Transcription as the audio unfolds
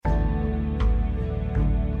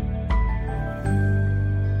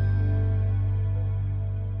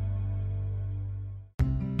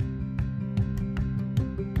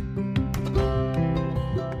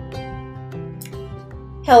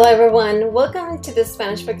Hello everyone, welcome to the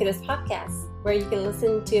Spanish for Kiddos podcast, where you can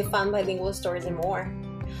listen to fun bilingual stories and more.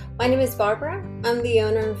 My name is Barbara, I'm the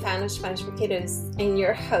owner and founder of Spanish for Kiddos, and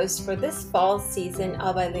your host for this fall season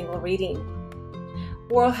of bilingual reading.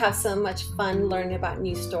 We'll have so much fun learning about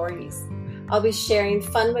new stories. I'll be sharing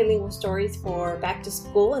fun bilingual stories for back to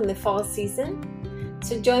school in the fall season,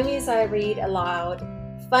 so join me as I read aloud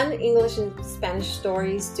fun English and Spanish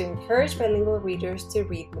stories to encourage bilingual readers to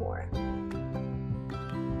read more.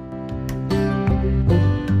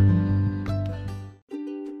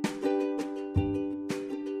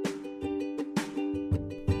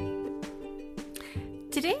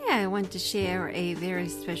 Today I want to share a very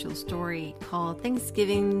special story called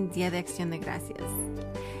Thanksgiving, Día de Acción de Gracias.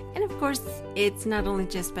 And of course, it's not only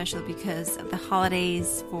just special because of the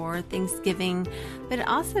holidays for Thanksgiving, but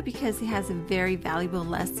also because it has a very valuable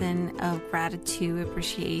lesson of gratitude,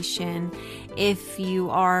 appreciation, if you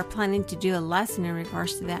are planning to do a lesson in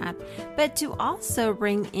regards to that, but to also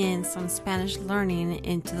bring in some Spanish learning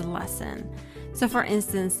into the lesson. So for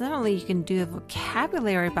instance, not only you can do a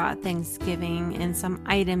vocabulary about Thanksgiving and some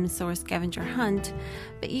items or scavenger hunt,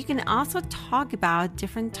 but you can also talk about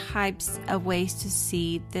different types of ways to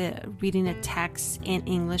see the reading a text in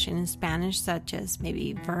English and in Spanish, such as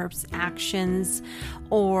maybe verbs, actions,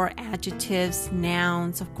 or adjectives,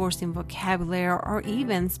 nouns, of course, in vocabulary, or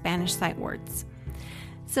even Spanish sight words.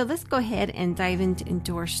 So let's go ahead and dive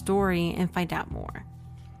into our story and find out more.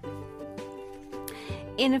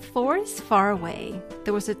 In a forest far away,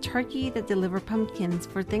 there was a turkey that delivered pumpkins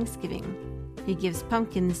for Thanksgiving. He gives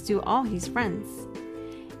pumpkins to all his friends.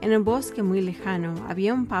 En un bosque muy lejano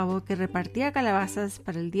había un pavo que repartía calabazas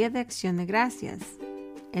para el Día de Acción de Gracias.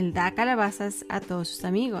 Él da calabazas a todos sus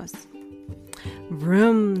amigos.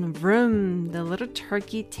 Vroom, vroom, the little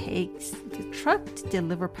turkey takes the truck to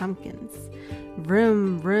deliver pumpkins.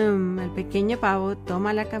 Vroom, vroom, el pequeño pavo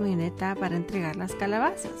toma la camioneta para entregar las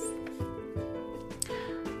calabazas.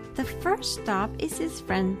 The first stop is his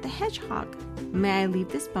friend the hedgehog. May I leave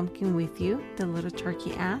this pumpkin with you? The little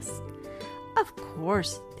turkey asked. Of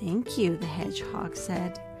course, thank you, the hedgehog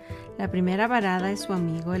said. La primera parada es su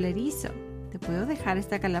amigo el erizo. ¿Te puedo dejar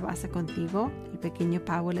esta calabaza contigo? El pequeño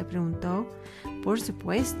pavo le preguntó. Por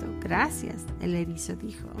supuesto, gracias, el erizo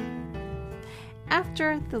dijo.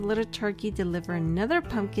 After, the little turkey delivered another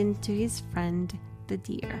pumpkin to his friend the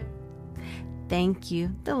deer. Thank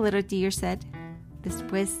you, the little deer said.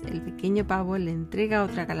 Después, el pequeño pavo le entrega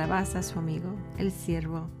otra calabaza a su amigo, el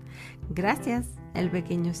ciervo. Gracias, el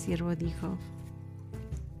pequeño ciervo dijo.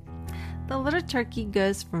 The little turkey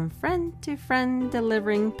goes from friend to friend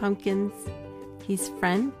delivering pumpkins. His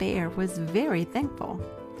friend bear was very thankful.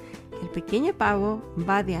 El pequeño pavo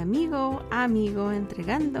va de amigo a amigo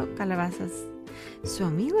entregando calabazas. Su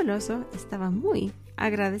amigo el oso estaba muy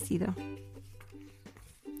agradecido.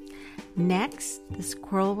 Next, the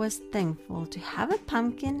squirrel was thankful to have a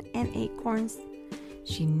pumpkin and acorns.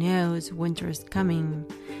 She knows winter is coming.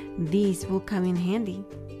 These will come in handy.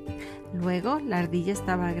 Luego, la ardilla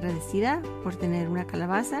estaba agradecida por tener una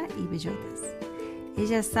calabaza y bellotas.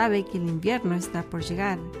 Ella sabe que el invierno está por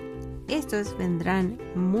llegar. Estos vendrán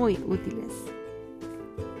muy útiles.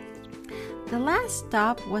 The last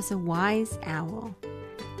stop was a wise owl.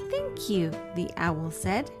 Thank you, the owl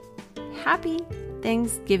said. Happy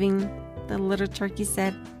Thanksgiving, the little turkey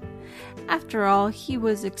said. After all, he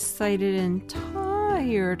was excited and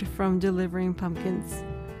tired from delivering pumpkins.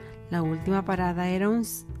 La última parada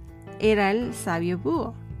era el sabio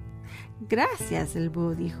búho. Gracias, el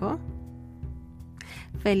búho dijo.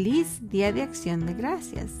 Feliz Día de Acción de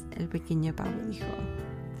Gracias, el pequeño pavo dijo.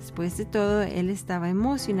 Después de todo, él estaba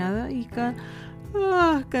emocionado y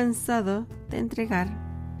cansado de entregar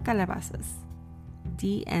calabazas.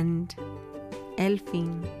 The end. El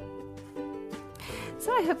fin.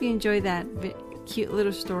 So I hope you enjoyed that cute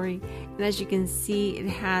little story. And as you can see, it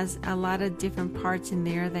has a lot of different parts in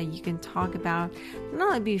there that you can talk about. Not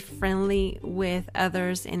only be friendly with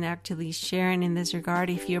others and actually sharing in this regard.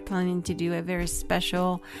 If you're planning to do a very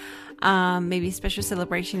special, maybe a special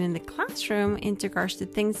celebration in the classroom in regards to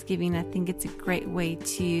Thanksgiving, I think it's a great way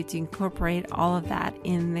to incorporate all of that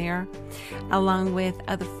in there, along with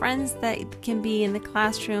other friends that can be in the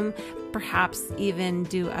classroom, perhaps even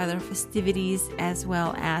do other festivities as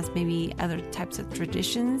well as maybe other types of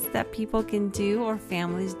traditions that people can do or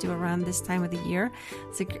families do around this time of the year.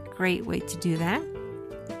 It's a great way to do that.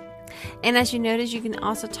 And as you notice, you can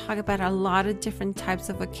also talk about a lot of different types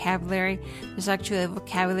of vocabulary. There's actually a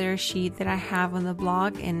vocabulary sheet that I have on the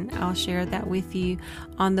blog, and I'll share that with you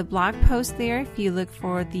on the blog post there if you look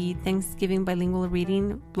for the Thanksgiving Bilingual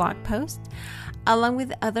Reading blog post, along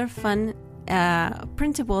with other fun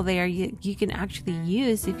printable there you can actually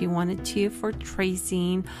use if you wanted to for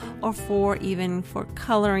tracing or for even for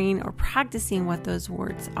coloring or practicing what those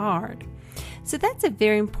words are. So that's a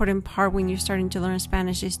very important part when you're starting to learn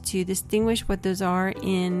Spanish, is to distinguish what those are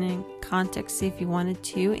in context if you wanted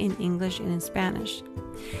to, in English and in Spanish.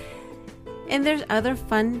 And there's other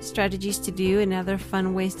fun strategies to do and other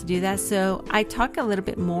fun ways to do that. So I talk a little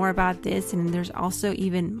bit more about this, and there's also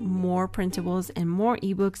even more printables and more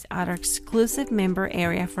ebooks at our exclusive member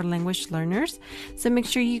area for language learners. So make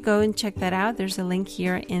sure you go and check that out. There's a link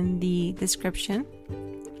here in the description.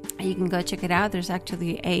 You can go check it out. There's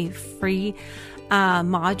actually a free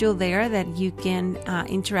module there that you can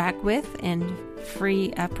interact with, and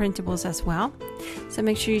free printables as well. So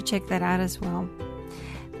make sure you check that out as well.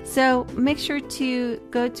 So make sure to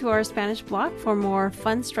go to our Spanish blog for more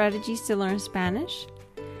fun strategies to learn Spanish.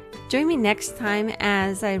 Join me next time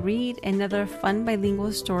as I read another fun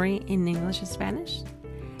bilingual story in English and Spanish.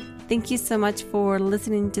 Thank you so much for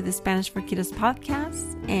listening to the Spanish for Kiddos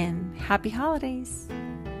podcast, and happy holidays.